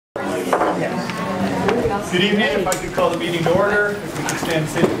Good evening. If I could call the meeting to order, if we could stand and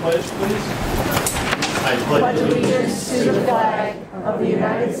say the pledge, please. I pledge allegiance to the flag of the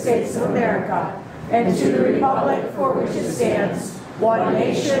United States of America and to the republic for which it stands, one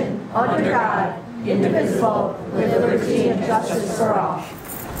nation, under God, indivisible, with liberty and justice for all.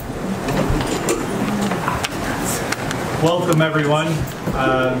 Welcome, everyone.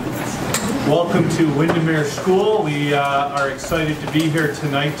 Welcome to Windermere School. We are excited to be here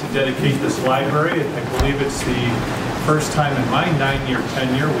tonight to dedicate this library. I believe it's the first time in my 9-year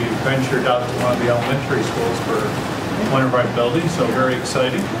tenure we've ventured out to one of the elementary schools for one of our buildings, so very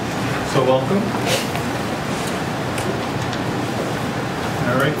exciting. So welcome.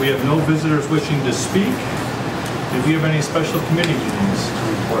 All right, we have no visitors wishing to speak. Did we have any special committee meetings to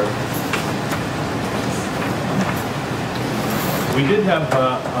report? We did have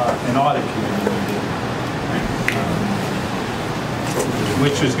an audit committee meeting,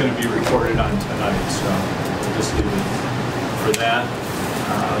 which is going to be reported on tonight, so we'll just leave it for that.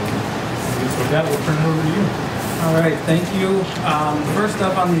 With that, we'll turn it over to you. All right, thank you. First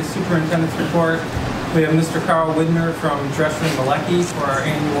up on the superintendent's report, we have Mr. Carl Widner from Drescher & Malecki for our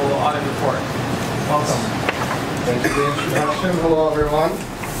annual audit report. Welcome. Thank you for the introduction. Hello, everyone.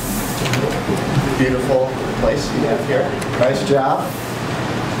 Beautiful place you have here. Nice job.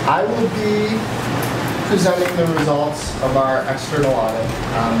 I will be presenting the results of our external audit.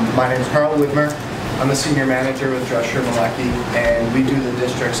 My name is Carl Widmer. I'm the senior manager with Drescher & Malecki, and we do the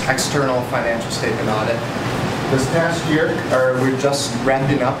district's external financial statement audit. This past year, we're just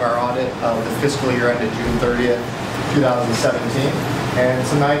wrapping up our audit of the fiscal year ended June 30th, 2017, and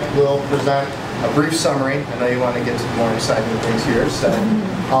tonight we'll present a brief summary. I know you want to get to the more exciting things here, so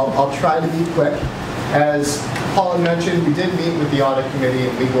I'll try to be quick. As Paul had mentioned, we did meet with the audit committee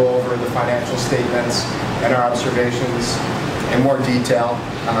and we go over the financial statements and our observations in more detail,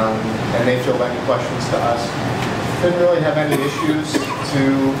 and they field any questions to us. Didn't really have any issues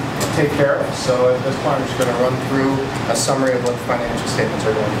to take care of, so at this point I'm just going to run through a summary of what the financial statements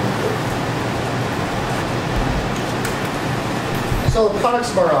are going to include. So the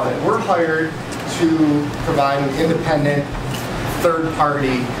products of our audit, we're hired to provide an independent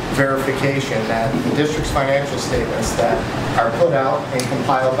third-party verification that the district's financial statements that are put out and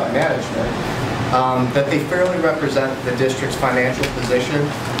compiled by management, that they fairly represent the district's financial position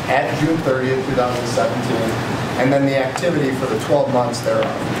at June 30th, 2017, and then the activity for the 12 months thereof.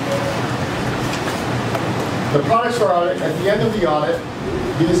 The products for audit, at the end of the audit,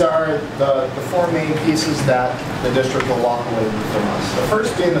 these are the four main pieces that the district will walk away with from us. The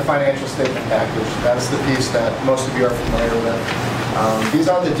first being the financial statement package. That's the piece that most of you are familiar with. These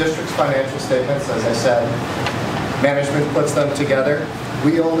are the district's financial statements. As I said, management puts them together.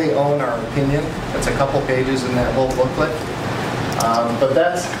 We only own our opinion. It's a couple pages in that whole booklet. But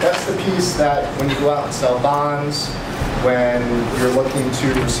that's the piece that when you go out and sell bonds, when you're looking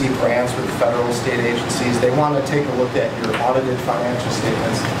to receive grants with federal state agencies, they want to take a look at your audited financial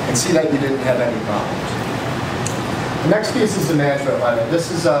statements and see that you didn't have any problems. The next piece is the management letter.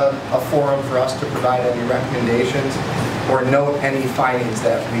 This is a forum for us to provide any recommendations or note any findings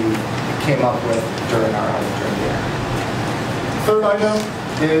that we came up with during our audit during the year. Third item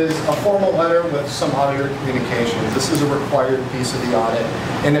is a formal letter with some auditor communications. This is a required piece of the audit,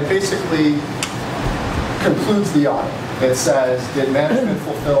 and it basically concludes the audit. It says, did management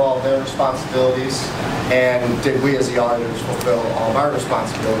fulfill all of their responsibilities, and did we as the auditors fulfill all of our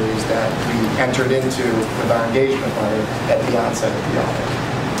responsibilities that we entered into with our engagement letter at the onset of the audit.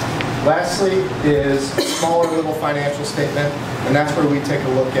 Lastly is a smaller little financial statement, and that's where we take a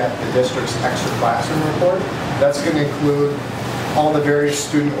look at the district's extra classroom report. That's going to include all the various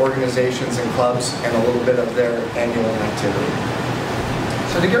student organizations and clubs and a little bit of their annual activity.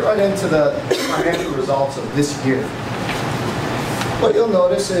 So to get right into the financial results of this year, what you'll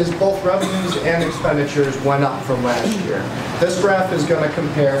notice is both revenues and expenditures went up from last year. This graph is going to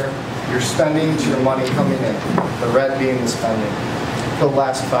compare your spending to your money coming in, the red being the spending, for the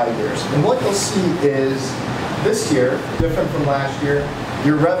last 5 years. And what you'll see is this year, different from last year,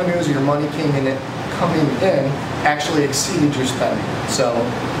 your revenues, your money coming in actually exceeded your spending. So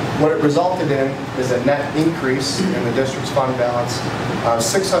what it resulted in is a net increase in the district's fund balance of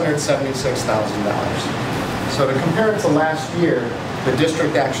 $676,000. So to compare it to last year, the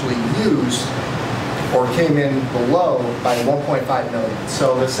district actually used or came in below by 1.5 million.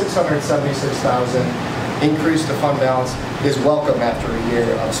 So the 676,000 increase to fund balance is welcome after a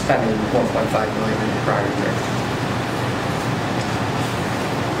year of spending 1.5 million in the prior year.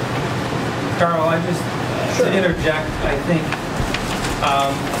 Carl, I just to interject, I think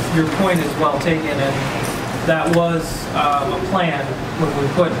your point is well taken, and that was a plan when we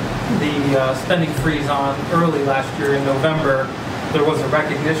put the spending freeze on early last year in November, there was a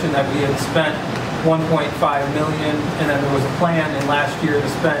recognition that we had spent 1.5 million, and then there was a plan in last year to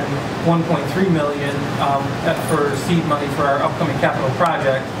spend 1.3 million for seed money for our upcoming capital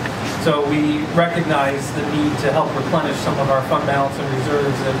project. So we recognize the need to help replenish some of our fund balance and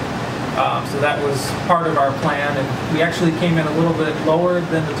reserves, and so that was part of our plan. And we actually came in a little bit lower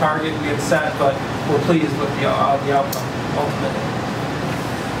than the target we had set, but we're pleased with the outcome ultimately.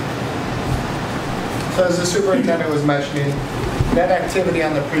 So as the superintendent was mentioning, that activity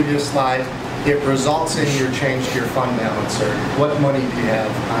on the previous slide, it results in your change to your fund balance, or what money do you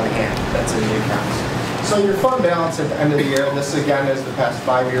have on hand that's in the accounts. So your fund balance at the end of the year, and this again is the past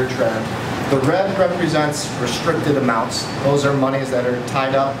 5-year trend, the red represents restricted amounts. Those are monies that are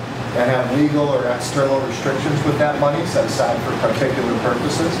tied up that have legal or external restrictions with that money set aside for particular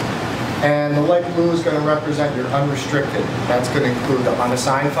purposes. And the light blue is going to represent your unrestricted. That's going to include the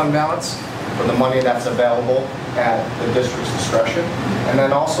unassigned fund balance, for the money that's available at the district's discretion. And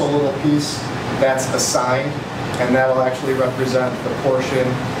then also a little piece that's assigned, and that'll actually represent the portion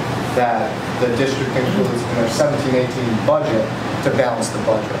that the district includes in their 17-18 budget to balance the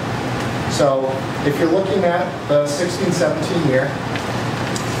budget. So if you're looking at the 16-17 year,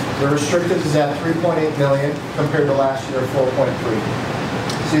 the restricted is at 3.8 million compared to last year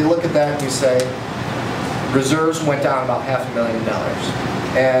 4.3. So you look at that and you say, reserves went down about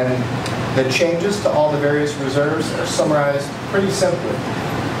 $500,000. And the changes to all the various reserves are summarized pretty simply.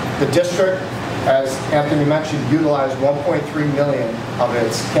 The district, as Anthony mentioned, utilized 1.3 million of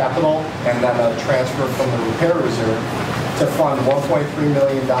its capital and then a transfer from the repair reserve to fund $1.3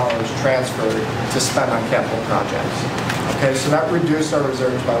 million transferred to spend on capital projects. Okay, so that reduced our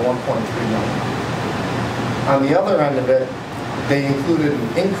reserves by 1.3 million. On the other end of it, they included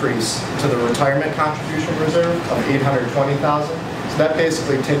an increase to the retirement contribution reserve of $820,000. So that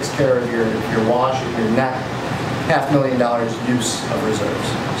basically takes care of your wash and your net $500,000 use of reserves.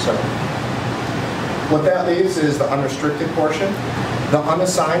 So what that leaves is the unrestricted portion. The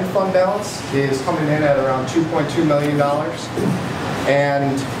unassigned fund balance is coming in at around $2.2 million.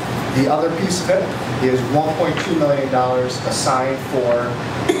 And the other piece of it is $1.2 million assigned for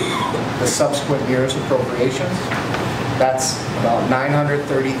the subsequent year's appropriations. That's about $930,000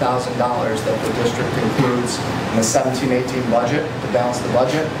 that the district includes in the 17-18 budget to balance the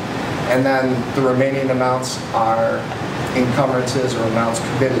budget. And then the remaining amounts are encumbrances or amounts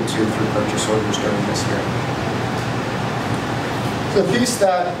committed to through purchase orders during this year. The piece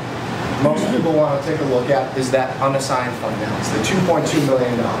that most people want to take a look at is that unassigned fund balance, the $2.2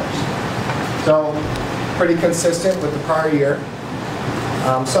 million. So pretty consistent with the prior year.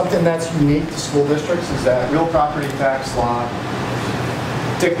 Something that's unique to school districts is that real property tax law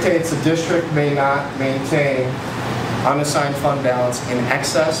dictates a district may not maintain unassigned fund balance in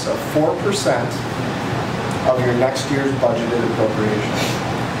excess of 4% of your next year's budgeted appropriation.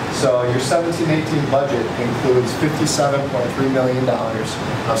 So your 17-18 budget includes $57.3 million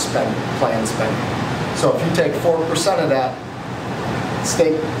of planned spending. So if you take 4% of that, the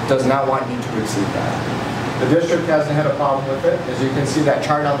state does not want you to exceed that. The district hasn't had a problem with it. As you can see, that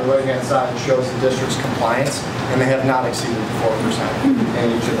chart on the right-hand side shows the district's compliance, and they have not exceeded the 4%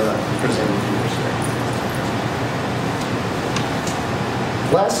 in each of the presented years here.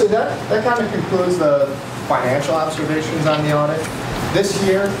 Lastly, that kind of concludes the financial observations on the audit. This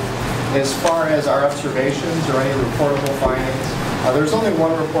year, as far as our observations or any reportable findings, there's only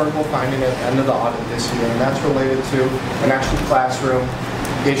one reportable finding at the end of the audit this year, and that's related to an extra classroom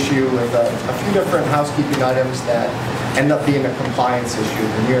issue with a few different housekeeping items that end up being a compliance issue.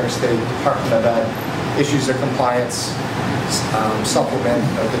 The New York State Department of Ed issues a compliance supplement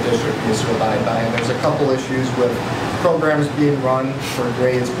that the district needs to abide by, and there's a couple issues with programs being run for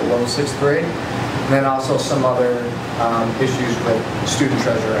grades below 6th grade, and then also some other issues with student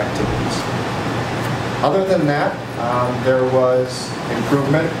treasure activities. Other than that, there was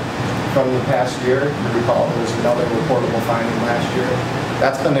improvement from the past year. You recall there was another reportable finding last year.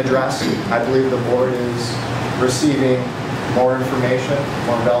 That's been addressed. I believe the board is receiving more information,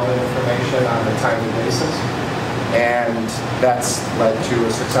 more relevant information on a timely basis, and that's led to a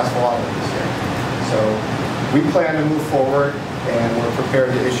successful audit this year. So we plan to move forward, and we're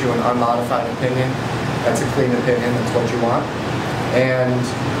prepared to issue an unmodified opinion. That's a clean opinion, that's what you want. And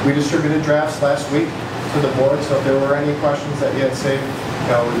we distributed drafts last week to the board, so if there were any questions that you had saved,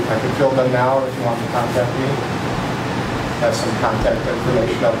 I can fill them now, or if you want to contact me, have some contact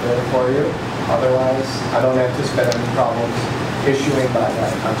information up there for you. Otherwise, I don't anticipate any problems issuing by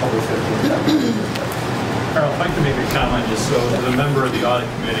that October 15th. Carl, if I could make a comment just so as a member of the audit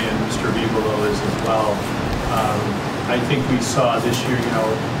committee, and Mr. Bibolo is as well, I think we saw this year,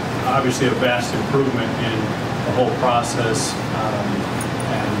 obviously a vast improvement in the whole process,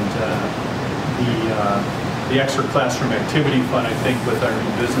 the extra classroom activity fund, I think with our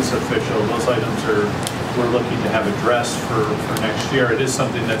new business official, those items we're looking to have addressed for next year. It is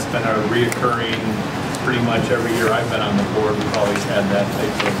something that's been a reoccurring pretty much every year I've been on the board. We've always had that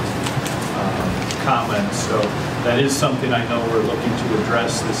type of comment. So that is something I know we're looking to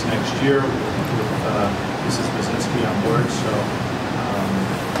address this next year with Mrs. Basinski on board. So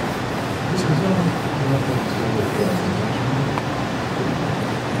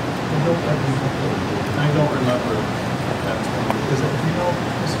I don't remember.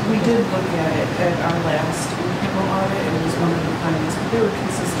 We did look at it at our last internal audit, and it was one of the findings, but they were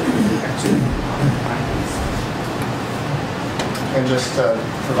consistent with the extra findings. And just to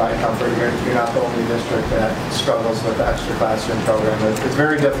provide comfort, you're not the only district that struggles with the extra classroom program. It's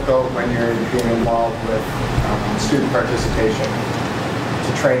very difficult when you're being involved with student participation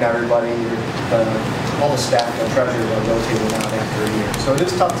to train everybody. All the staff and treasurers are rotating out after a year. So it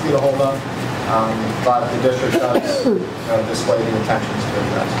is tough to get a hold of, but the district does display the intentions to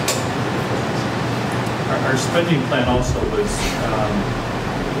address. Our spending plan also was,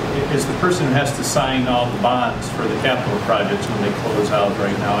 is the person who has to sign all the bonds for the capital projects when they close out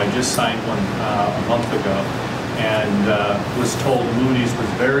right now. I just signed one a month ago and was told Moody's was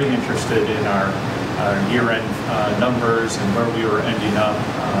very interested in our year-end numbers and where we were ending up.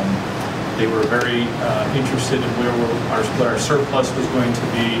 They were very interested in what our surplus was going to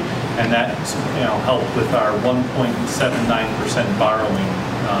be, and that helped with our 1.79% borrowing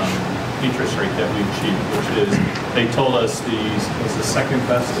interest rate that we achieved, which is, they told us was the second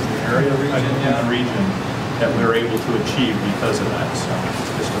best in the area, in the region, that we were able to achieve because of that. So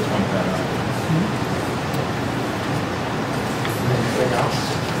just to point that out. Anything else?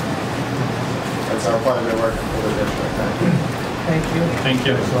 It's our pleasure working for the district. Thank you. Thank you. Thank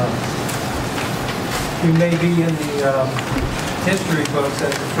you. We may be in the history books as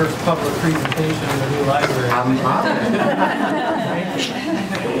the first public presentation of the new library.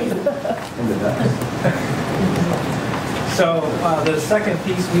 So the second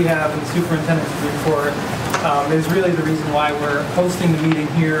piece we have in the superintendent's report is really the reason why we're hosting the meeting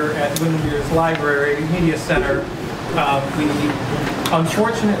here at Windermere's Library Media Center. We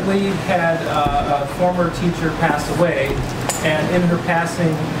unfortunately had a former teacher pass away, and in her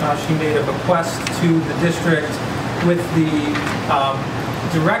passing, she made a bequest to the district with the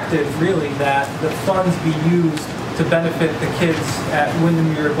directive, really, that the funds be used to benefit the kids at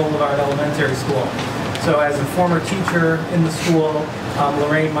Windermere Boulevard Elementary School. So as a former teacher in the school,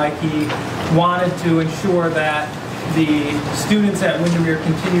 Lorraine Mikey wanted to ensure that the students at Windermere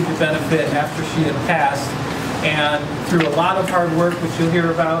continued to benefit after she had passed. And through a lot of hard work, which you'll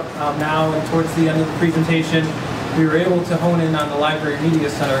hear about now and towards the end of the presentation, we were able to hone in on the Library Media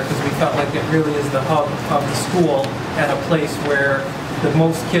Center because we felt like it really is the hub of the school and a place where the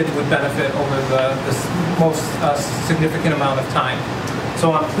most kids would benefit over the most significant amount of time.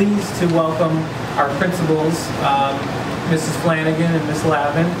 So I'm pleased to welcome our principals, Mrs. Flanagan and Ms.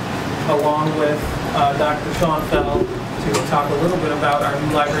 Lavin, along with Dr. Schoenfeld, to talk a little bit about our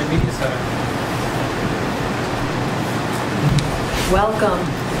new Library Media Center. Welcome.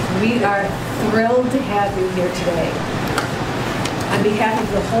 We are thrilled to have you here today. On behalf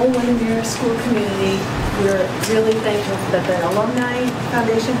of the whole Windermere school community, we're really thankful that the Alumni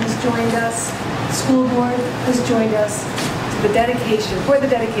Foundation has joined us, the school board has joined us for the dedication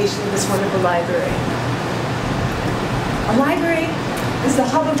of this wonderful library. A library is the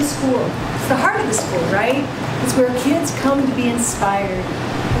hub of the school. It's the heart of the school, right? It's where kids come to be inspired.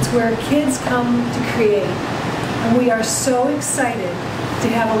 It's where kids come to create. And we are so excited to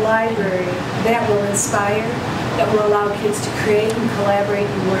have a library that will inspire, that will allow kids to create and collaborate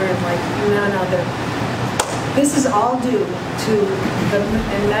and learn like none other. This is all due to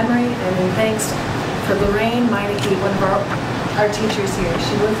in memory and in thanks for Lorraine Meineke, one of our teachers here.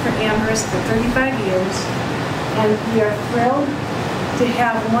 She worked for Amherst for 35 years, and we are thrilled to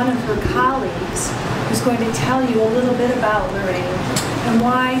have one of her colleagues who's going to tell you a little bit about Lorraine and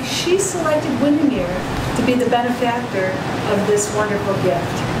why she selected Windermere to be the benefactor of this wonderful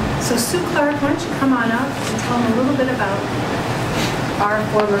gift. So Sue Clark, why don't you come on up and tell them a little bit about our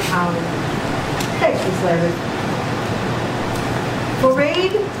former colleague. Thanks, Ms. Larry.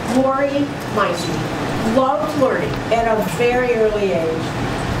 Lorraine Lori Meineke loved learning at a very early age.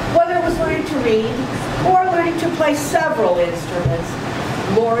 Whether it was learning to read or learning to play several instruments,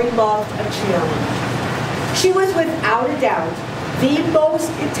 Lori loved a challenge. She was without a doubt the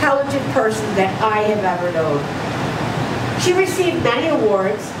most intelligent person that I have ever known. She received many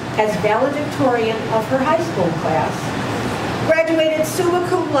awards as valedictorian of her high school class. Graduated summa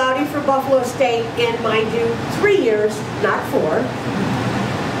cum laude from Buffalo State in, mind you, 3 years, not 4.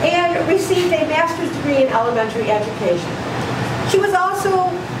 And received a master's degree in elementary education. She was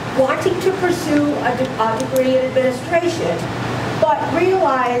also wanting to pursue a degree in administration, but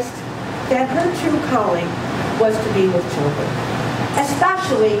realized that her true calling was to be with children,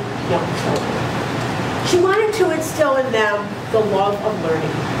 especially young children. She wanted to instill in them the love of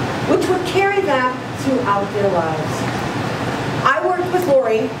learning, which would carry them throughout their lives. I worked with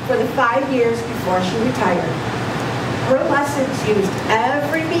Lori for the 5 years before she retired. Her lessons used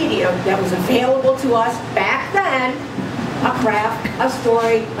every medium that was available to us back then: a craft, a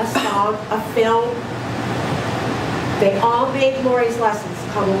story, a song, a film. They all made Lori's lessons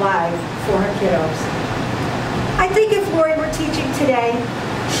come alive for her kiddos. I think if Lori were teaching today,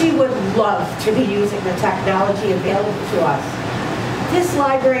 she would love to be using the technology available to us. This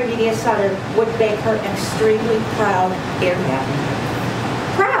Library Media Center would make her extremely proud and happy.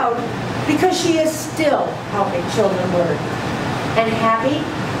 Proud because she is still helping children learn. And happy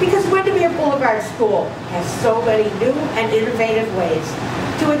because Windermere Boulevard School has so many new and innovative ways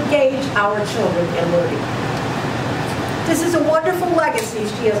to engage our children in learning. This is a wonderful legacy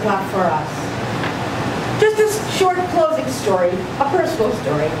she has left for us. Just a short closing story, a personal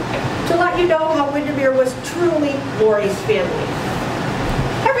story, to let you know how Windermere was truly Lori's family.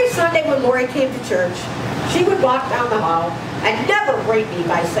 Every Sunday when Lori came to church, she would walk down the hall and never greet me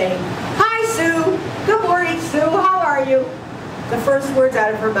by saying, "Hi, Sue. Good morning, Sue. How are you?" The first words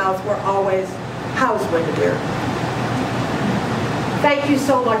out of her mouth were always, "How's Windermere?" Thank you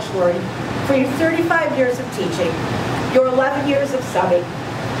so much, Lori, for your 35 years of teaching, your 11 years of subbing,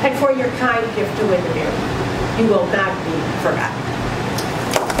 and for your kind gift to Windermere. You will not be forgotten.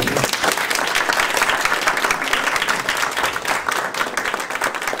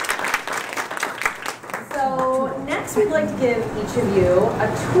 So next we'd like to give each of you a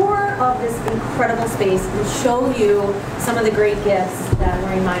tour of this incredible space and show you some of the great gifts that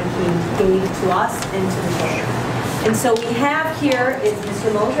Lori Meinke gave to us and to the children. And so we have here is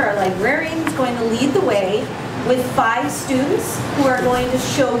Mr. Mosier, our librarian, who's going to lead the way with 5 students who are going to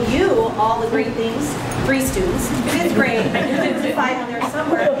show you all the great things. 3 students. It is great. There's 5 in there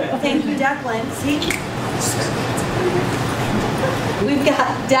somewhere. Thank you, Declan. See? We've got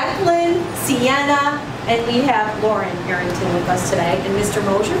Declan, Sienna, and we have Lauren Arrington with us today. And Mr.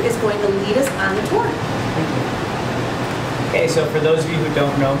 Mosier is going to lead us on the tour. Thank you. Okay, so for those of you who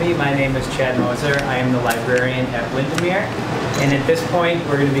don't know me, my name is Chad Moser. I am the librarian at Windermere. And at this point,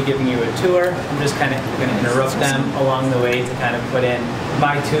 we're going to be giving you a tour. I'm just kind of going to interrupt them along the way to kind of put in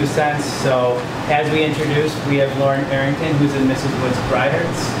my 2 cents. So as we introduced, we have Lauren Arrington, who's in Mrs. Woods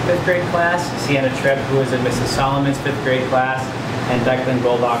Bryder's 5th grade class, Sienna Tripp, who is in Mrs. Solomon's 5th grade class, and Declan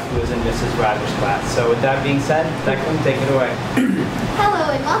Goldbach, who is in Mrs. Rogers' class. So with that being said, Declan, take it away.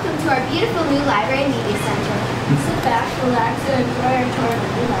 Hello and welcome to our beautiful new Library Media Center. Sit back, relax, and enjoy our tour of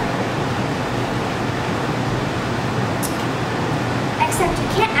the new library. Except you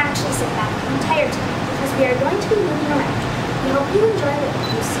can't actually sit back. I'm tired tonight because we are going to be moving around. We hope you enjoy what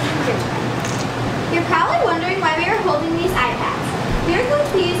you see and hear tonight. You're probably wondering why we are holding these iPads. We are going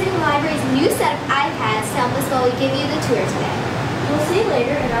to be using the library's new set of iPads to help us while we give you the tour today. You'll see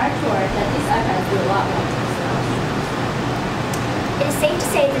later in our tour that these iPads do a lot more to us. It is safe to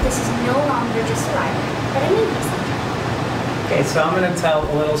say that this is no longer just a library, but a media center. Okay, so I'm going to tell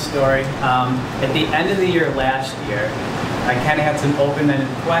a little story. At the end of the year last year, I kind of had some open-ended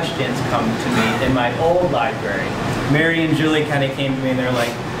questions come to me in my old library. Mary and Julie kind of came to me and they're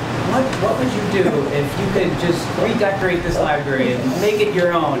like, what would you do if you could just redecorate this library and make it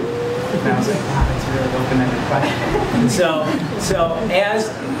your own? And I was like, wow, that's a really open-ended question. So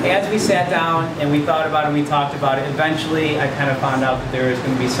as we sat down and we thought about it and we talked about it, eventually I kind of found out that there was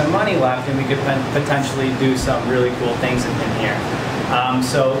going to be some money left and we could potentially do some really cool things in here.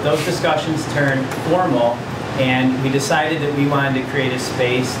 So those discussions turned formal, and we decided that we wanted to create a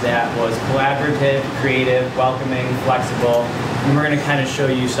space that was collaborative, creative, welcoming, flexible, and we're going to kind of show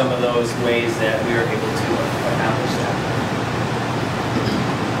you some of those ways that we were able to accomplish that.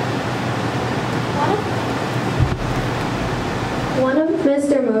 One of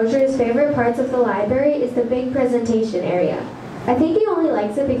Mr. Mosier's favorite parts of the library is the big presentation area. I think he only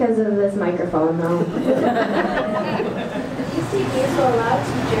likes it because of this microphone, though. These TVs will allow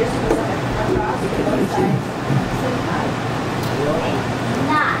teachers to present across both sides at the same time.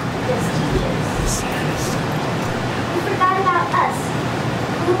 Not just teachers. You forgot about us.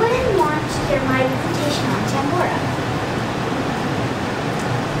 Who wouldn't want to hear my presentation on Tambora?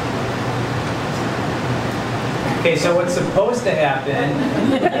 Okay, so what's supposed to happen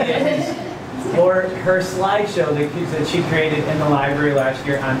is for her slideshow that she created in the library last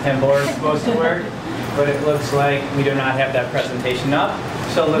year on Tambora is supposed to work, but it looks like we do not have that presentation up,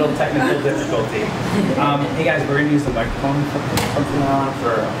 so a little technical difficulty. Hey guys, we're going to use the microphone from now on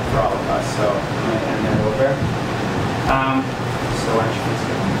for all of us, so I'm going to hand that over. So why don't you please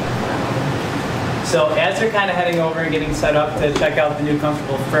go. So as they're kind of heading over and getting set up to check out the new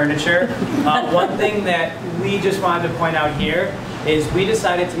comfortable furniture, one thing that we just wanted to point out here is we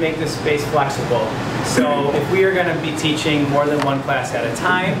decided to make this space flexible. So if we are going to be teaching more than one class at a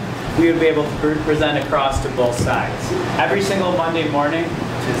time, we would be able to present across to both sides. Every single Monday morning,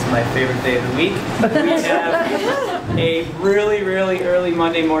 which is my favorite day of the week, we have a really, really early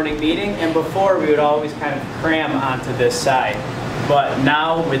Monday morning meeting, and before we would always kind of cram onto this side. But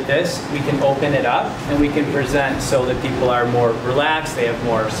now with this, we can open it up and we can present so that people are more relaxed, they have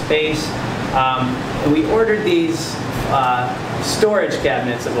more space. And we ordered these storage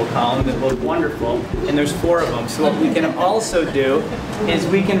cabinets, that we'll call them, that look wonderful, and there's 4 of them. So what we can also do is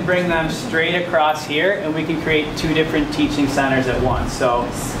we can bring them straight across here and we can create 2 different teaching centers at once. So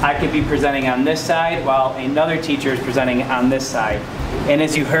I could be presenting on this side while another teacher is presenting on this side. And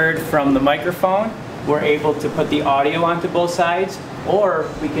as you heard from the microphone, we're able to put the audio onto both sides, or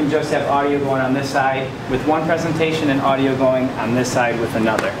we can just have audio going on this side with one presentation and audio going on this side with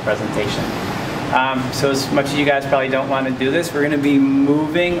another presentation. So as much as you guys probably don't want to do this, we're going to be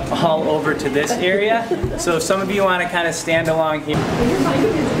moving all over to this area. So if some of you want to kind of stand along here.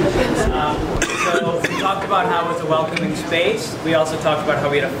 So we talked about how it was a welcoming space. We also talked about how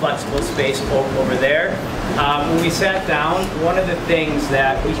we had a flexible space over there. When we sat down, one of the things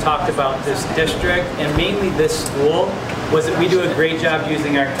that we talked about this district, and mainly this school, was that we do a great job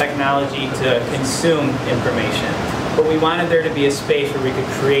using our technology to consume information. But we wanted there to be a space where we could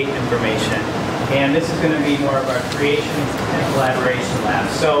create information. And this is going to be more of our creation and collaboration lab.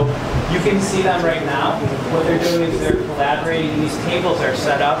 So you can see them right now. What they're doing is they're collaborating. These tables are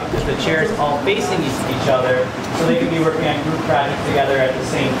set up with the chairs all facing each other so they can be working on group projects together at the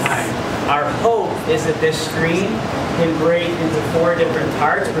same time. Our hope is that this screen can break into 4 different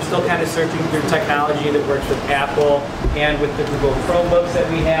parts. We're still kind of searching through technology that works with Apple and with the Google Chromebooks that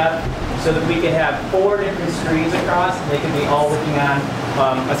we have, so that we can have 4 different screens across and they can be all working on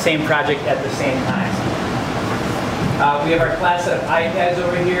a same project at the same time. We have our class set of iPads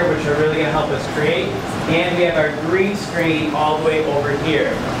over here, which are really going to help us create, and we have our green screen all the way over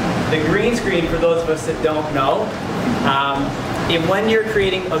here. The green screen, for those of us that don't know, when you're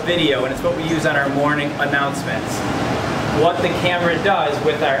creating a video, and it's what we use on our morning announcements, what the camera does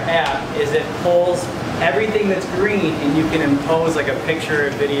with our app is it pulls everything that's green and you can impose like a picture or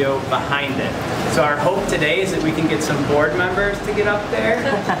video behind it. So our hope today is that we can get some board members to get up there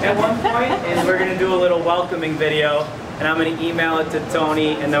at one point, and we're going to do a little welcoming video, and I'm going to email it to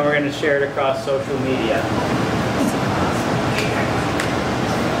Tony, and then we're going to share it across social media.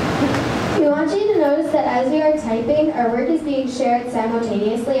 We want you to notice that as we are typing, our work is being shared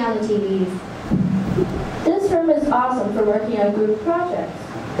simultaneously on the TVs. This room is awesome for working on group projects.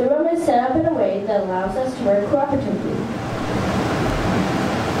 The room is set up in a way that allows us to work cooperatively.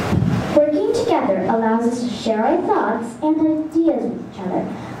 Working together allows us to share our thoughts and ideas with each other.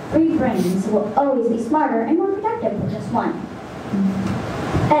 3 brains will always be smarter and more productive than just one.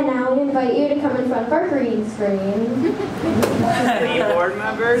 And now we invite you to come in front of our green screen. Any board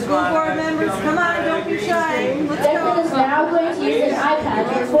members? Board members, come on, don't be shy. Let's Declan go. is now going to use an iPad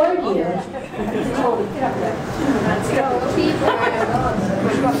to record you. Let's go.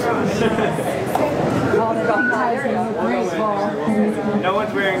 No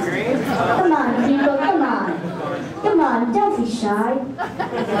one's wearing green? Come on, people, come on. Come on, don't be shy.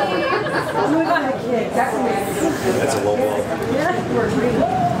 That's a low ball.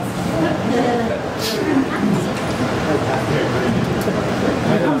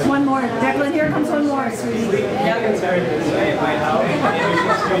 Here comes one more. Declan, here comes one more, sweetie. Where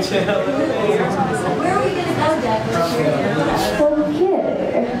Where are we going to go, Declan?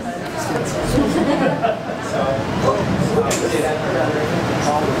 Okay.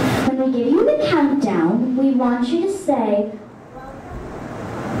 When we give you the countdown, we want you to say,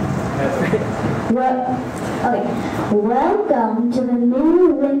 welcome to the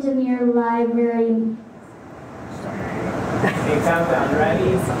new Windermere Library. Okay, countdown,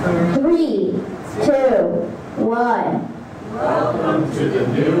 ready? 3, 2, 1. Welcome to the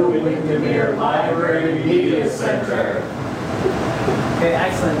new Windermere Library Media Center. Okay,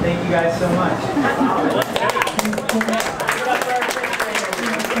 excellent. Thank you guys so much.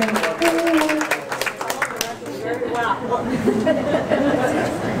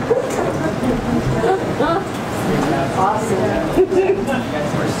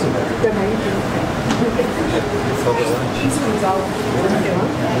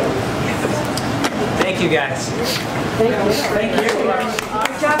 Thank you, guys. Thank you. Thank you.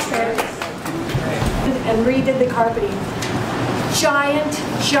 Good job, Chad. And redid the carpeting. Giant,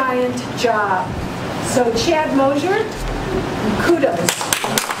 giant job. So Chad Mosier, kudos.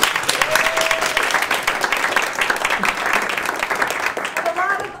 And a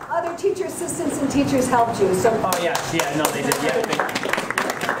lot of other teacher assistants and teachers helped you. So. Oh, yes. Yeah, no, they did. Yeah, thank you.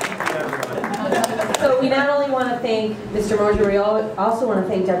 Thank you, everybody. So we not only want to thank Mr. Mosier, we also want to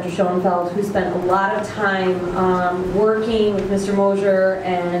thank Dr. Schoenfeld, who spent a lot of time working with Mr. Mosier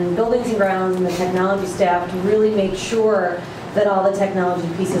and Buildings and Grounds and the technology staff to really make sure that all the technology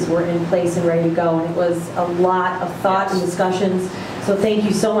pieces were in place and ready to go. And it was a lot of thought and discussions. So thank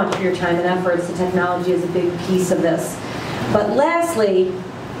you so much for your time and efforts. The technology is a big piece of this. But lastly,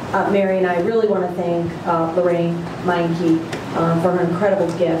 Mary and I really want to thank Lorraine Meinke for her incredible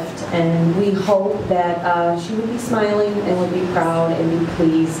gift, and we hope that she would be smiling and would be proud and be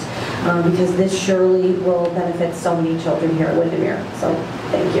pleased because this surely will benefit so many children here at Windermere. So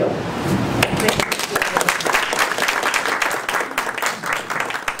thank you.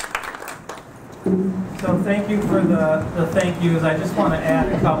 So thank you for the thank yous. I just want to add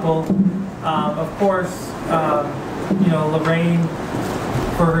a couple. Of course, Lorraine,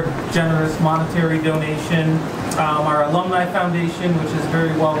 for her generous monetary donation. Our Alumni Foundation, which is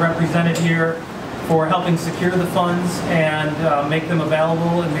very well represented here, for helping secure the funds and make them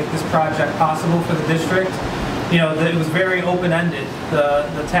available and make this project possible for the district. It was very open-ended.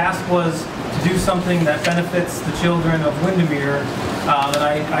 The task was to do something that benefits the children of Windermere, and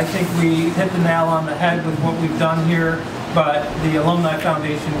I think we hit the nail on the head with what we've done here, but the Alumni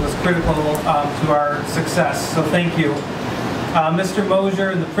Foundation was critical to our success, so thank you. Mr. Mosier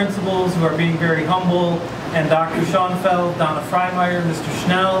and the principals, who are being very humble, and Dr. Schoenfeld, Donna Freimeyer, Mr.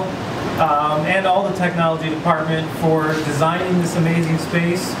 Schnell, and all the technology department for designing this amazing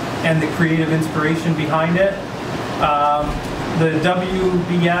space and the creative inspiration behind it. The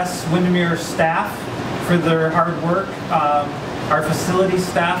WBS Windermere staff for their hard work. Our facilities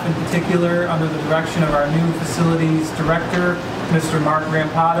staff in particular, under the direction of our new facilities director, Mr. Mark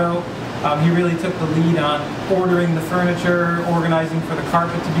Rampato. He really took the lead on ordering the furniture, organizing for the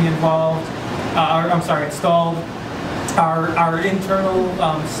carpet to be installed. Our internal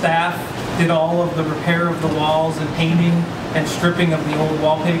staff did all of the repair of the walls and painting and stripping of the old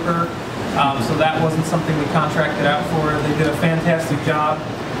wallpaper. So that wasn't something we contracted out for. They did a fantastic job.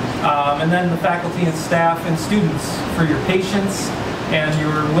 And then the faculty and staff and students for your patience and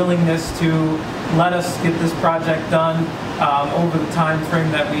your willingness to let us get this project done over the time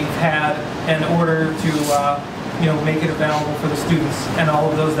frame that we've had in order to make it available for the students and all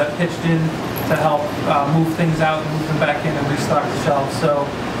of those that pitched in to help move things out and move them back in and restock the shelves. So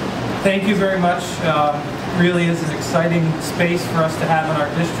thank you very much. Really is an exciting space for us to have in our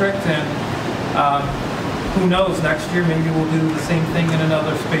district, and who knows, next year maybe we'll do the same thing in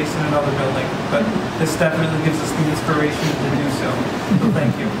another space in another building, but this definitely gives us the inspiration to do so. So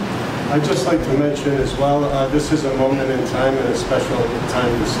thank you. I'd just like to mention as well, this is a moment in time and a special time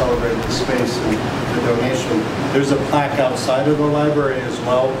to celebrate the space and the donation. There's a plaque outside of the library as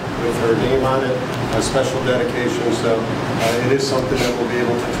well with her name on it, a special dedication, so it is something that we'll be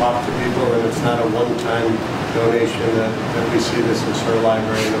able to talk to people, and it's not a one-time donation that we see this as her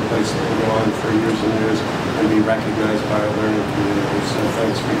library and a place that will go on for years and years and be recognized by our learning community. So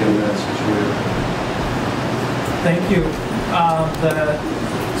thanks for getting that situated. Thank you. The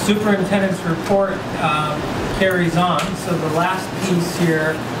superintendent's report carries on. So the last piece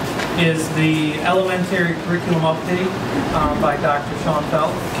here is the elementary curriculum update by Dr.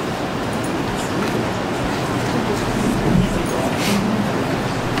 Schoenfeld.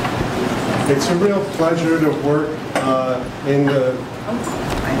 It's a real pleasure to work in the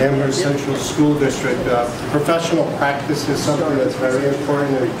Amherst Central School District. Professional practice is something that's very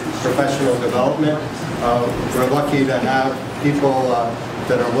important in professional development. We're lucky to have people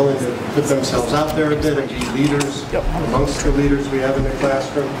that are willing to put themselves out there a bit and be leaders amongst the leaders we have in the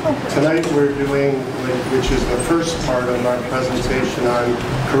classroom. Tonight we're doing, which is the first part of our presentation on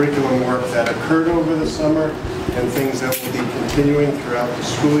curriculum work that occurred over the summer and things that will be continuing throughout the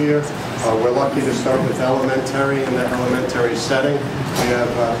school year. We're lucky to start with elementary in the elementary setting. We have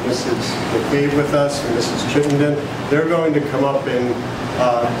Mrs. McCabe with us and Mrs. Chittenden. They're going to come up and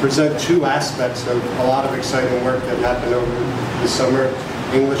present two aspects of a lot of exciting work that happened over the summer.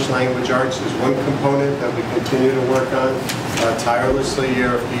 English language arts is one component that we continue to work on. tirelessly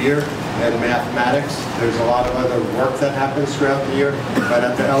year after year. And mathematics, there's a lot of other work that happens throughout the year. But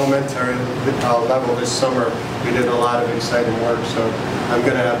at the elementary level this summer, we did a lot of exciting work. So I'm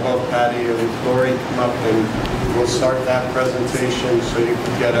going to have both Patty and Lori come up and we'll start that presentation so you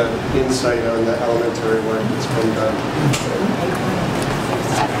can get an insight on the elementary work that's been done.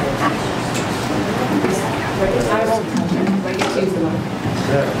 I won't touch it. I get to use them.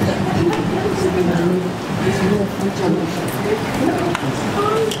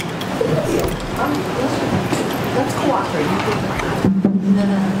 Let's cooperate.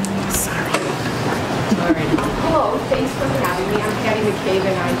 Sorry. All right. Hello, thanks for having me. I'm Patty McCabe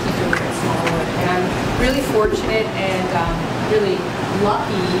and I'm teaching at Smallwood. And I'm really fortunate and really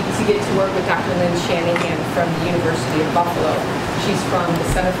lucky to get to work with Dr. Lynn Shanahan from the University of Buffalo. She's from the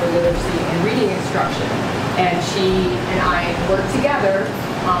Center for Literacy and Reading Instruction. And she and I work together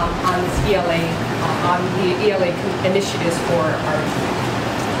on this ELA, on the ELA initiatives for our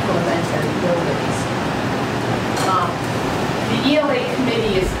elementary buildings. The ELA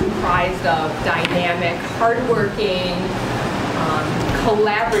committee is comprised of dynamic, hardworking,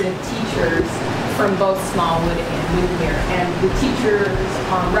 collaborative teachers from both Smallwood and Windermere. And the teachers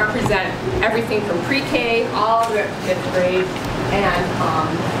represent everything from pre-K all the way up to 5th grade. And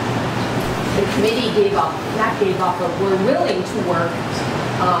the committee but were willing to work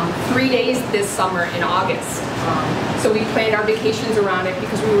 3 days this summer in August. So we planned our vacations around it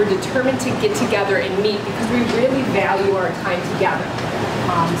because we were determined to get together and meet because we really value our time together.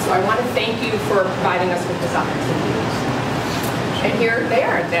 So I want to thank you for providing us with this opportunity. And here they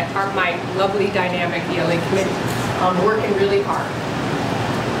are, that are my lovely dynamic ELA committee, working really hard.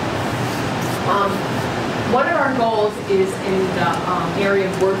 One of our goals is in the area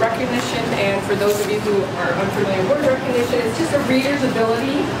of word recognition, and for those of you who are unfamiliar with word recognition, it's just a reader's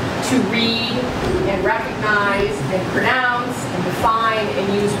ability to read and recognize and pronounce and define and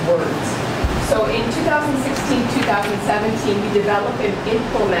use words. So in 2016-2017, we developed and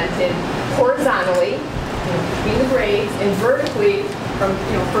implemented horizontally between the grades and vertically from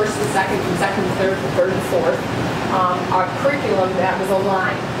first to second, from second to third, from third to fourth, our curriculum that was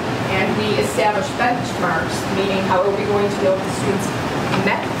aligned. And we established benchmarks, meaning how are we going to know if the students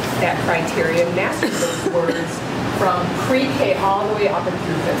met that criteria and mastered those words from pre-K all the way up and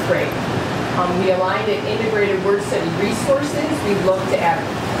through 5th grade. We aligned and integrated word study resources. We looked at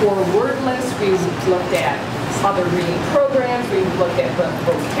core word lists. We looked at other reading programs. We looked at the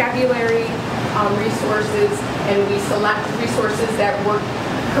vocabulary resources. And we selected resources that worked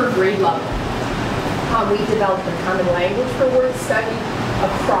per grade level. We developed a common language for word study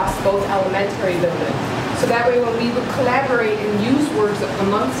across both elementary buildings. So that way when we would collaborate and use words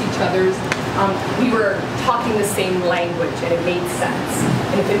amongst each other, we were talking the same language and it made sense.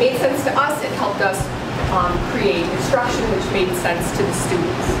 And if it made sense to us, it helped us create instruction which made sense to the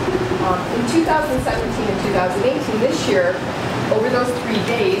students. In 2017 and 2018, this year, over those 3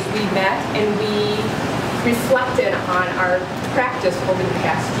 days, we met and we reflected on our practice over the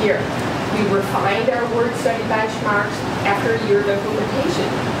past year. We refined our word study benchmarks after a year of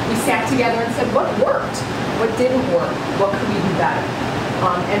implementation. We sat together and said, what worked? What didn't work? What could we do better?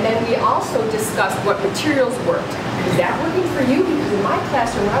 And then we also discussed what materials worked. Is that working for you? Because in my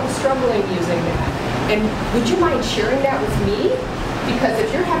classroom, I was struggling using that. And would you mind sharing that with me? Because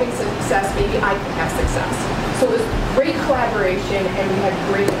if you're having success, maybe I can have success. So it was great collaboration and we had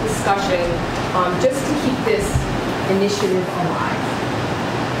great discussion just to keep this initiative alive.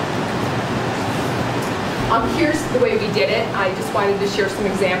 Here's the way we did it. I just wanted to share some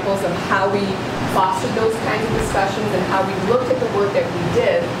examples of how we fostered those kinds of discussions and how we looked at the work that we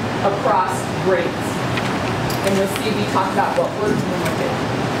did across grades. And you'll see we talked about what worked and what didn't.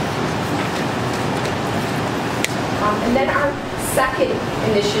 And then our second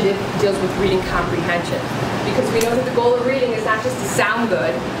initiative deals with reading comprehension. Because we know that the goal of reading is not just to sound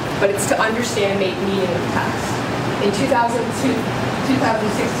good, but it's to understand and make meaning of text. In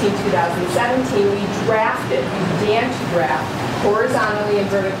 2016-2017, we began to draft horizontally and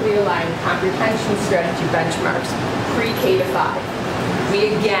vertically aligned comprehension strategy benchmarks, pre-K to 5.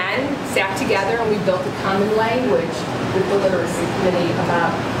 We again sat together and we built a common language with the literacy committee about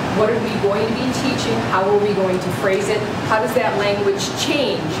what are we going to be teaching, how are we going to phrase it, how does that language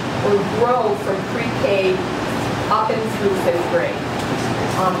change or grow from pre-K up and through 5th grade.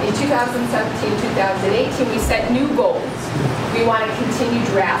 In 2017-2018, we set new goals. We want to continue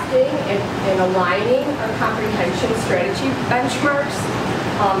drafting and aligning our comprehension strategy benchmarks,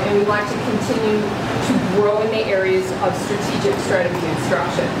 and we want to continue to grow in the areas of strategic strategy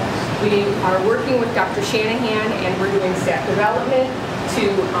instruction. We are working with Dr. Shanahan, and we're doing staff development to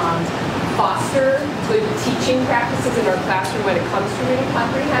foster good teaching practices in our classroom when it comes to reading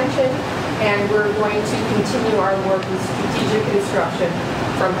comprehension, and we're going to continue our work with strategic instruction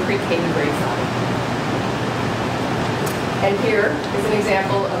from pre-K to grade 5. And here is an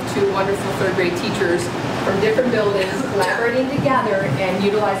example of two wonderful third grade teachers from different buildings collaborating together and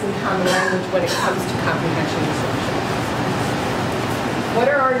utilizing common language when it comes to comprehension instruction. What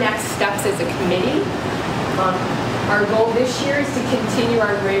are our next steps as a committee? Our goal this year is to continue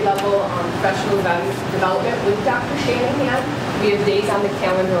our grade level professional development with Dr. Shanahan. We have days on the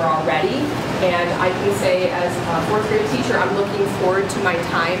calendar already, and I can say as a fourth grade teacher, I'm looking forward to my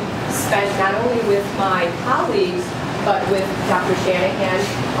time spent not only with my colleagues, but with Dr. Shanahan,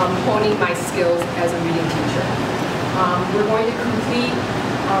 honing my skills as a reading teacher. We're going to complete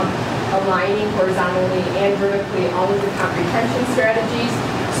aligning horizontally and vertically all of the comprehension strategies,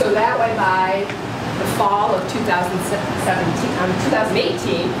 so that way by the fall of 2018,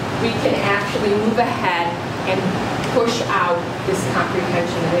 we can actually move ahead and push out this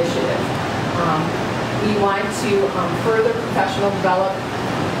comprehension initiative. We want to further professional develop,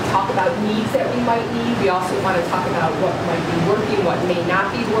 talk about needs that we might need. We also want to talk about what might be working, what may not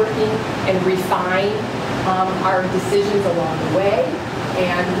be working, and refine our decisions along the way.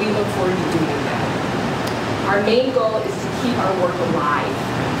 And we look forward to doing that. Our main goal is to keep our work alive.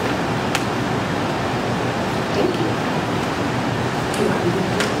 Thank you.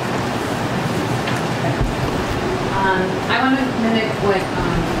 I want to mimic what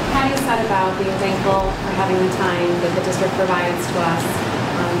Patty said about being thankful for having the time that the district provides to us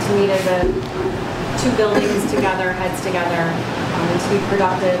to meet as two buildings together, heads together, and to be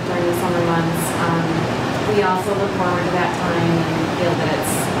productive during the summer months. We also look forward to that time and feel that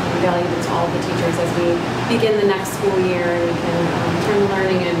it's valuable to all the teachers as we begin the next school year and we can turn the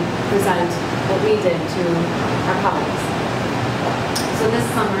learning and present what we did to our colleagues. So this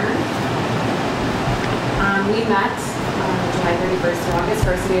summer, we met July 31st to August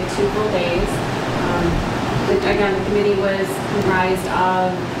 1st. We had 2 full days. Again, the committee was comprised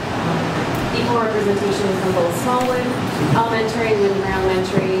of equal representation from both Smallwood Elementary, Windermere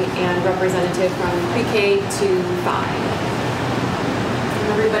Elementary, and representative from pre-K to 5.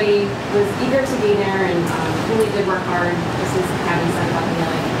 Everybody was eager to be there and really did work hard, just as Patty said about the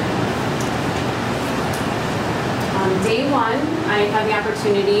LA. Day 1, I had the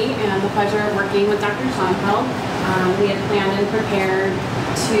opportunity and the pleasure of working with Dr. Schoenfeld. We had planned and prepared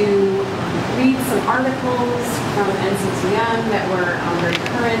to read some articles from NCTM that were very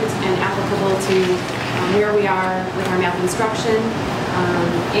current and applicable to where we are with our math instruction,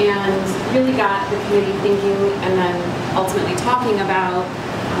 and really got the committee thinking and then ultimately talking about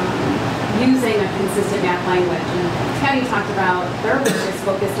using a consistent math language. And Patty talked about their work is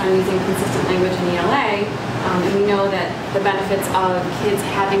focused on using consistent language in ELA, and we know that the benefits of kids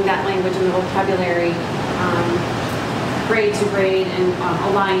having that language in the vocabulary grade to grade and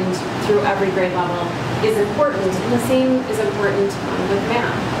aligned through every grade level is important, and the same is important with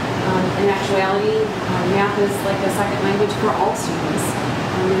math. In actuality, math is like a second language for all students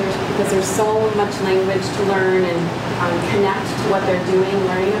because there's so much language to learn and connect to what they're doing,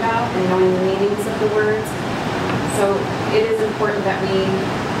 learning about, and knowing the meanings of the words. So it is important that we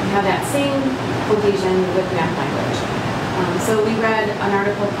have that same cohesion with math language. So we read an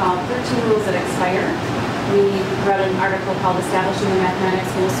article called 13 Rules That Expire. We read an article called Establishing the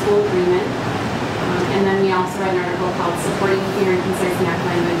Mathematics Whole School Agreement. And then we also read an article called Supporting Clear and Concise Math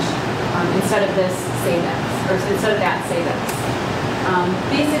Language. Instead of this, say this. Or instead of that, say this.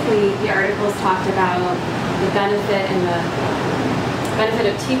 Basically, the articles talked about the benefit and the benefit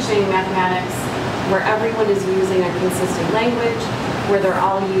of teaching mathematics where everyone is using a consistent language, where they're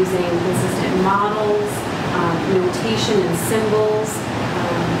all using consistent models, notation and symbols,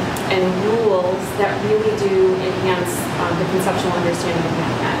 and rules that really do enhance the conceptual understanding of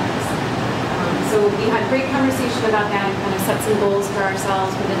mathematics. So we had great conversation about that and kind of set some goals for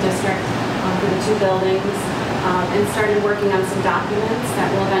ourselves, for the district, for the 2 buildings, and started working on some documents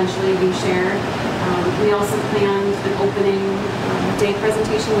that will eventually be shared. We also planned an opening day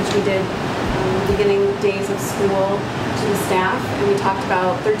presentation, which we did beginning days of school to the staff, and we talked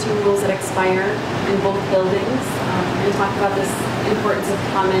about 13 rules that expire in both buildings, and talked about this importance of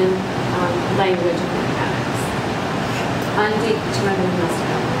common language in mathematics. On day 2, I'm going to mess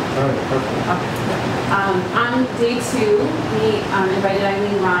it up. All right, perfect. On day 2, we invited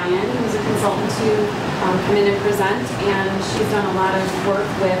Eileen Ryan, who's a consultant, to come in and present, and she's done a lot of work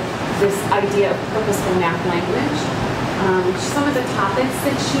with this idea of purposeful math language. Some of the topics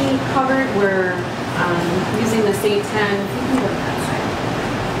that she covered were using the Say 10. You can go to that side.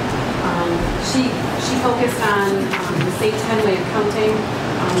 She focused on the Say 10 way of counting,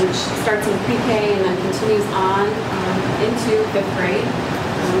 which starts in pre-K and then continues on into 5th grade.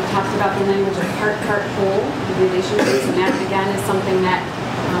 We talked about the language of part, whole, the relationships, and that again is something that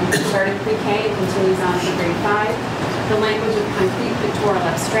started pre-K and continues on to grade 5. The language of concrete, pictorial,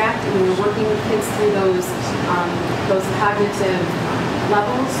 abstract, and when we're working with kids through those cognitive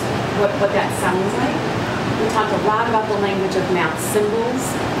levels, what that sounds like. We talked a lot about the language of math symbols.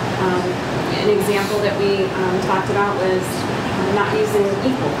 An example that we talked about was not using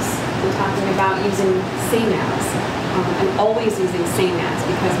equals. We're talking about using same as, and always using same as,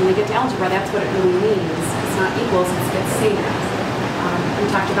 because when we get to algebra, that's what it really means. It's not equals, it's same as. We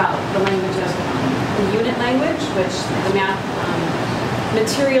talked about the language of the unit language, which the math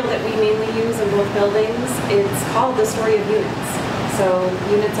material that we mainly use in both buildings, it's called the story of units. So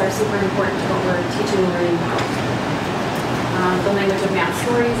units are super important to what we're teaching and learning about. The language of math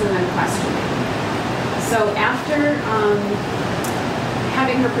stories and then questioning. So after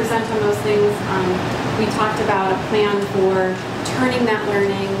having her present on those things, we talked about a plan for turning that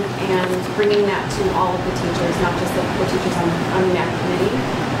learning and bringing that to all of the teachers, not just the teachers on the math committee,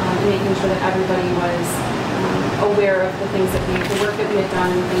 and making sure that everybody was aware of the things that the work that we had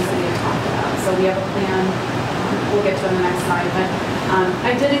done and the things that we had talked about. So we have a plan. We'll get to it on the next slide, but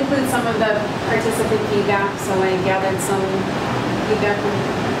I did include some of the participant feedback, so I gathered some feedback from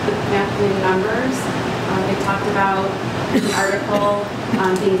the math committee members. They talked about the article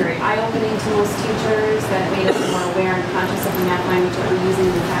being very eye-opening to most teachers, that made us more aware and conscious of the math language that we're using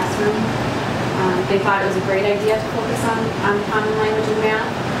in the classroom. They thought it was a great idea to focus on common language in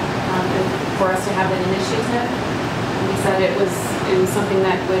math, and for us to have that initiative. We said it was something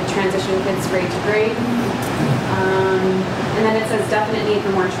that would transition kids grade to grade. And then it says definite need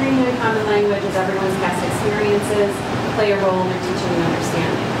for more training in common language as everyone's past experiences play a role in their teaching and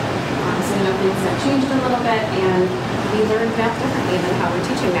understanding. So we know things have changed a little bit, and we learn math differently than how we're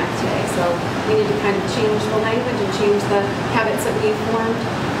teaching math today. So we need to kind of change the language and change the habits that we've formed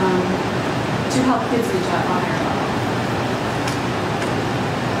to help kids reach a higher level.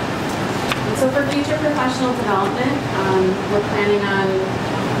 And so for future professional development, we're planning on,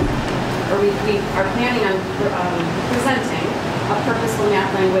 or we are planning on presenting a purposeful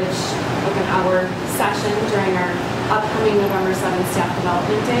math language open hour session during our upcoming November 7th Staff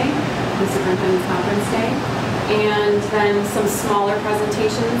Development Day, the Superintendent's Conference Day, and then some smaller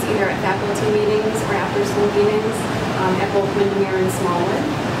presentations either at faculty meetings or after school meetings at both Windermere and Smallwood,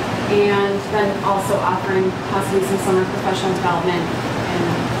 and then also offering possibly some summer professional development in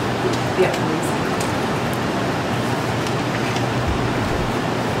the upcoming summer.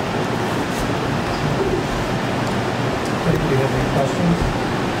 Do you have any questions?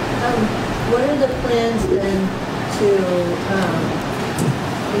 What are the plans then to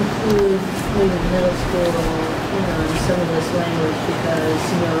include maybe middle school, some of this language? Because,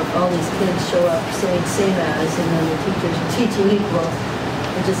 if all these kids show up saying same as, and then the teachers are teaching equal,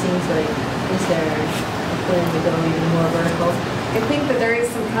 it just seems like, is there a plan to go even more vertical? I think that there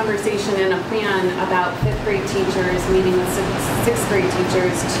is some conversation and a plan about 5th grade teachers meeting with 6th grade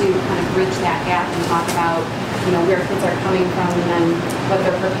teachers to kind of bridge that gap and talk about, where kids are coming from and then what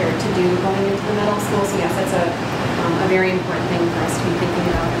they're prepared to do going into the middle school. So yes, that's a very important thing for us to be thinking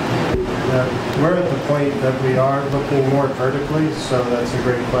about. We're at the point that we are looking more vertically, so that's a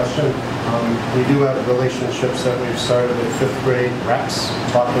great question. We do have relationships that we've started with 5th grade reps,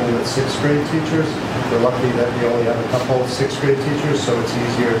 talking with 6th grade teachers. We're lucky that we only have a couple of 6th grade teachers, so it's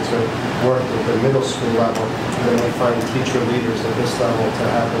easier to work with the middle school level. And then we find teacher leaders at this level to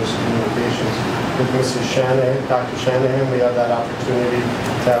have those communications. With Mrs. Shanahan, Dr. Shanahan, we have that opportunity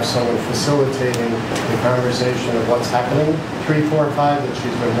to have someone facilitating the conversation of what's happening 3, 4, 5 that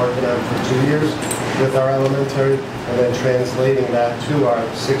she's been working on for 2 years with our elementary, and then translating that to our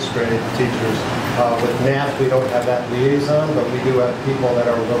 6th grade teachers. With math, we don't have that liaison, but we do have people that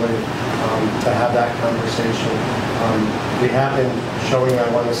are willing to have that conversation. We have been showing, I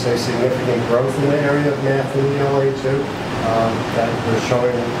want to say, significant growth in the area of math in ELA too. That we're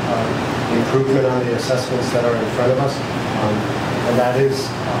showing improvement on the assessments that are in front of us. And that is,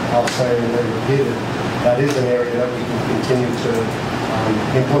 I'll say and then repeat it, that is an area that we can continue to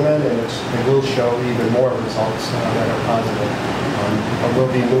implement, and it will show even more results that are positive. But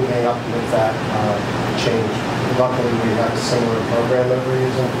we'll be moving up with that change. Luckily, we have a similar program that we're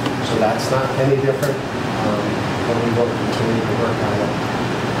using, so that's not any different, but we will continue to work on it.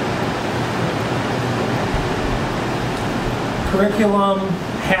 Curriculum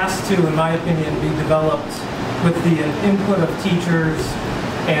has to, in my opinion, be developed with the input of teachers,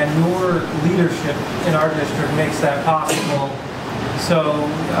 and your leadership in our district makes that possible. So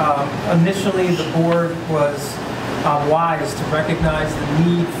initially the board was wise to recognize the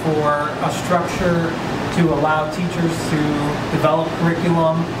need for a structure to allow teachers to develop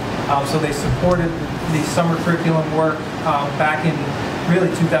curriculum. So they supported the summer curriculum work back in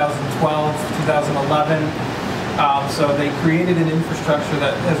really 2012, 2011. So they created an infrastructure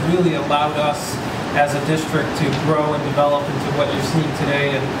that has really allowed us as a district to grow and develop into what you're seeing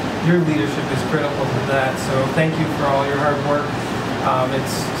today, and your leadership is critical to that. So thank you for all your hard work.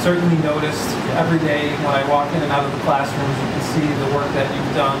 It's certainly noticed every day when I walk in and out of the classrooms. You can see the work that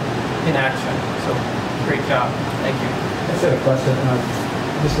you've done in action. So great job. Thank you. I just had a question.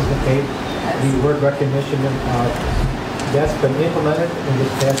 Mrs. McCabe, the word recognition, that's been implemented in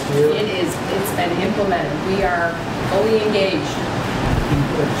this past year? It is. It's been implemented. We are fully engaged.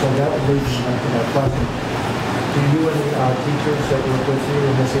 So that would lead me to my question. Do you and teachers that work with you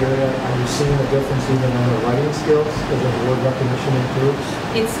in this area, are you seeing a difference even in their writing skills as the word recognition improves?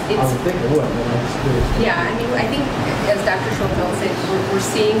 I would think it would, but I'm just curious. Yeah, I mean, I think as Dr. Schoenfeld said, we're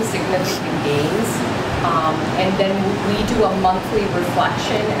seeing significant gains. And then we do a monthly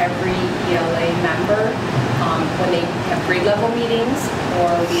reflection, every ELA member, when they have grade level meetings or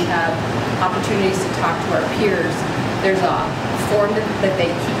we have opportunities to talk to our peers. There's a form that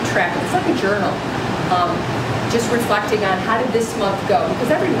they keep track of. It's like a journal. Just reflecting on how did this month go? Because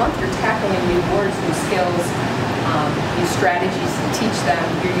every month you're tackling new words, new skills, new strategies to teach them.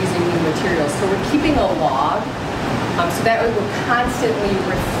 You're using new materials. So we're keeping a log. So that way we're constantly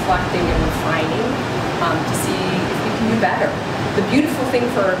reflecting and refining to see if we can do better. The beautiful thing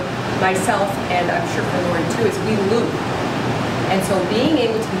for myself, and I'm sure for Lauren too, is we loop. And so being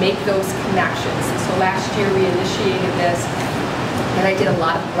able to make those connections. So last year we initiated this, and I did a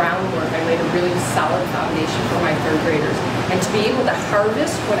lot of groundwork. I laid a really solid foundation for my third graders. And to be able to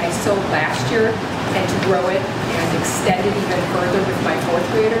harvest what I sowed last year and to grow it and extend it even further with my fourth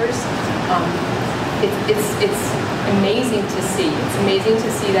graders, it's amazing to see. It's amazing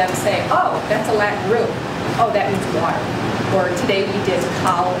to see them say, oh, that's a Latin root. Oh, that means water. Or today we did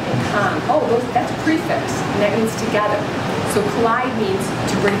col and con. Oh, that's a prefix, and that means together. So collide means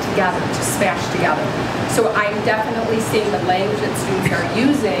to bring together, to smash together. So I'm definitely seeing the language that students are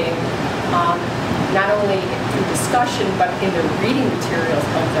using, not only through discussion, but in their reading materials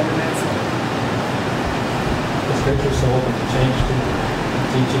help them immensely. It's great you're so open to change to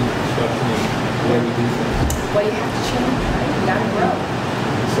teaching, instruction, and the way we do things. Well, you have to change, right? You gotta grow.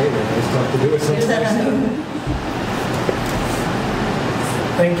 You say that, it's tough to do it sometimes.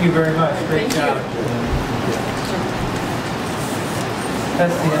 Thank you very much. Great job.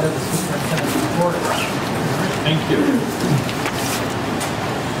 That's the end of the superintendent's report. Thank you.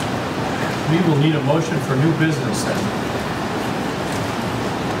 We will need a motion for new business then.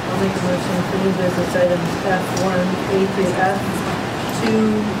 I'll make a motion for new business items F1, A through F, 2,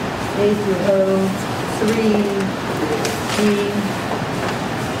 A through O, 3, G,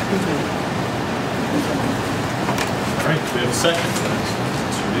 All right, we have a second for this.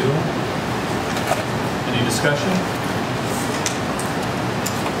 Mr. Beal. Any discussion?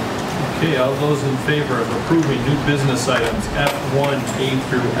 Okay, all those in favor of approving new business items F1, A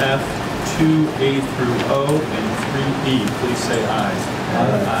through F, 2A through O, and 3E, please say aye.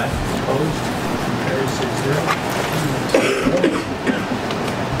 Aye. Opposed? Carries 6-0.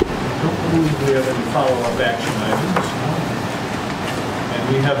 Don't believe we have any follow-up action items. And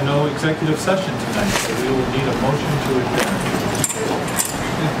we have no executive session tonight, so we will need a motion to adjourn.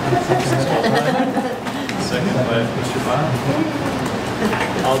 Second by Mr. Bond.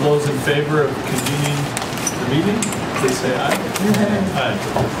 All those in favor of convening the meeting, please say aye. Aye.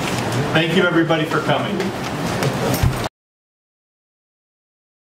 Thank you, everybody, for coming.